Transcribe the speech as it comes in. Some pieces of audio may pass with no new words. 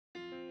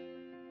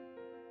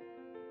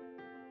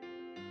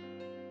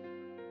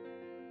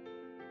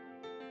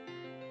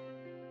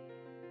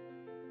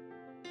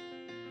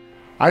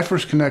I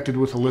first connected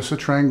with Alisa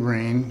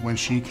Trang when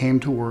she came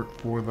to work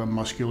for the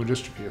Muscular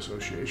Dystrophy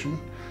Association.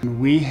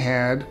 We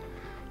had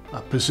a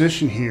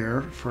position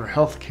here for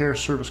healthcare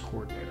service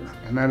coordinator,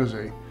 and that is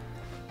a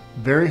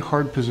very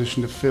hard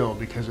position to fill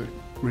because it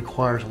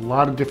requires a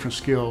lot of different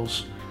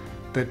skills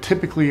that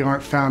typically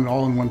aren't found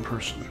all in one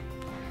person.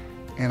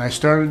 And I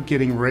started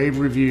getting rave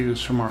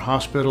reviews from our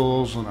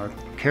hospitals and our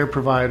care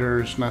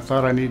providers, and I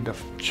thought I needed to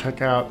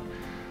check out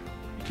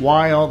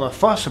why all the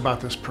fuss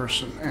about this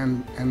person.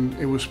 And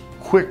it was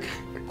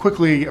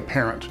quickly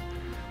apparent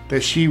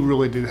that she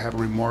really did have a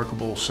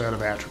remarkable set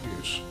of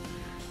attributes.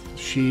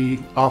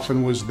 She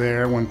often was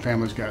there when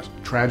families got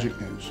tragic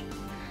news,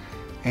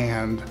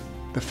 and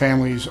the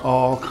families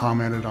all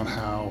commented on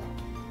how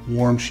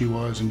warm she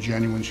was and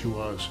genuine she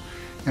was.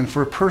 And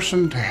for a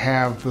person to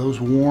have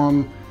those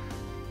warm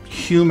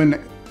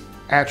human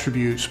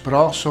attributes, but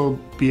also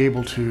be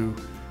able to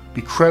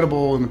be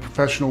credible in the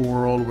professional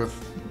world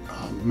with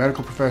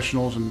medical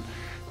professionals, and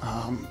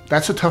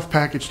that's a tough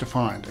package to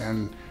find,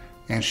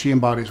 and she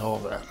embodies all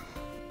of that.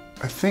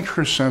 I think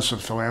her sense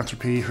of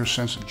philanthropy, her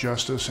sense of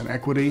justice and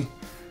equity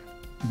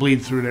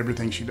bleed through to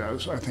everything she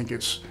does. I think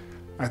it's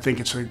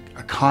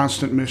a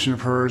constant mission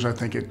of hers. I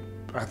think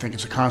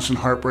it's a constant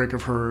heartbreak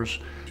of hers.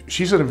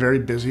 She's at a very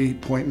busy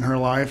point in her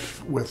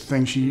life with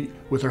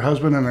with her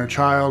husband and her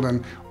child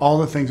and all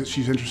the things that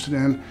she's interested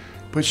in,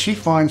 but she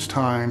finds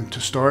time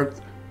to start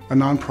a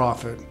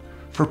nonprofit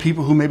for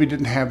people who maybe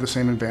didn't have the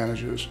same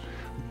advantages.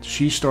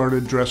 She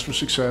started Dress for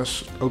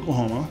Success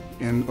Oklahoma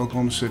in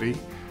Oklahoma City,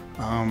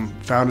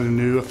 founded a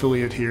new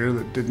affiliate here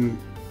that didn't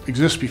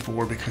exist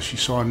before because she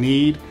saw a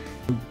need.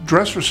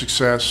 Dress for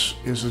Success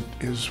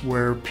is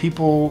where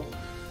people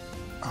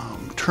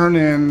turn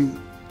in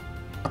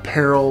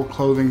apparel,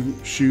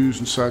 clothing, shoes,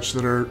 and such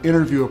that are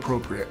interview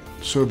appropriate,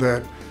 so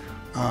that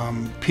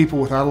people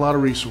without a lot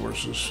of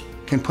resources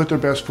can put their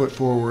best foot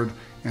forward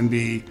and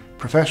be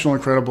professional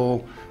and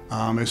credible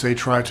as they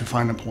try to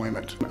find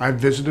employment. I've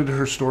visited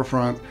her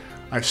storefront,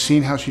 I've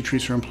seen how she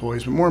treats her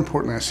employees, but more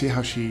importantly, I see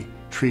how she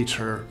treats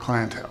her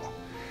clientele.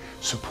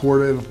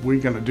 Supportive,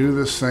 we're going to do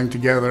this thing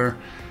together.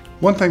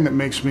 One thing that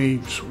makes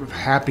me sort of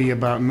happy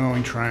about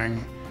knowing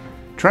Trang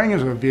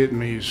is a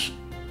Vietnamese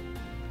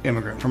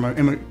immigrant from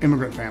an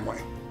immigrant family.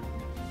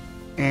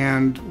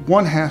 And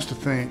one has to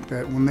think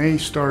that when they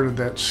started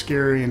that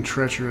scary and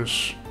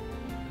treacherous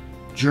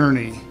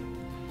journey,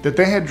 that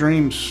they had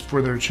dreams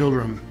for their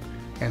children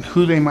and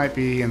who they might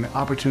be and the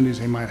opportunities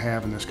they might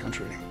have in this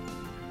country.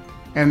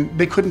 And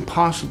they couldn't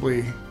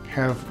possibly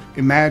have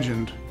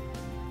imagined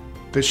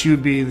that she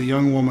would be the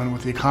young woman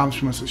with the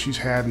accomplishments that she's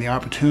had and the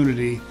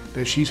opportunity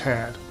that she's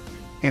had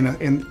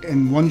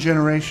in one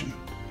generation.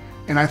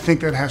 And I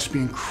think that has to be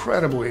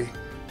incredibly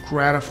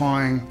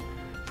gratifying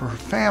for her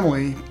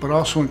family, but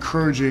also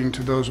encouraging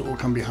to those that will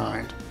come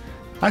behind.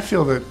 I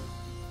feel that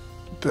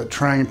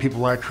Trang and people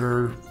like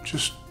her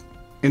just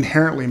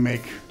inherently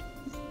make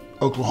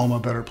Oklahoma a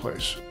better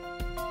place.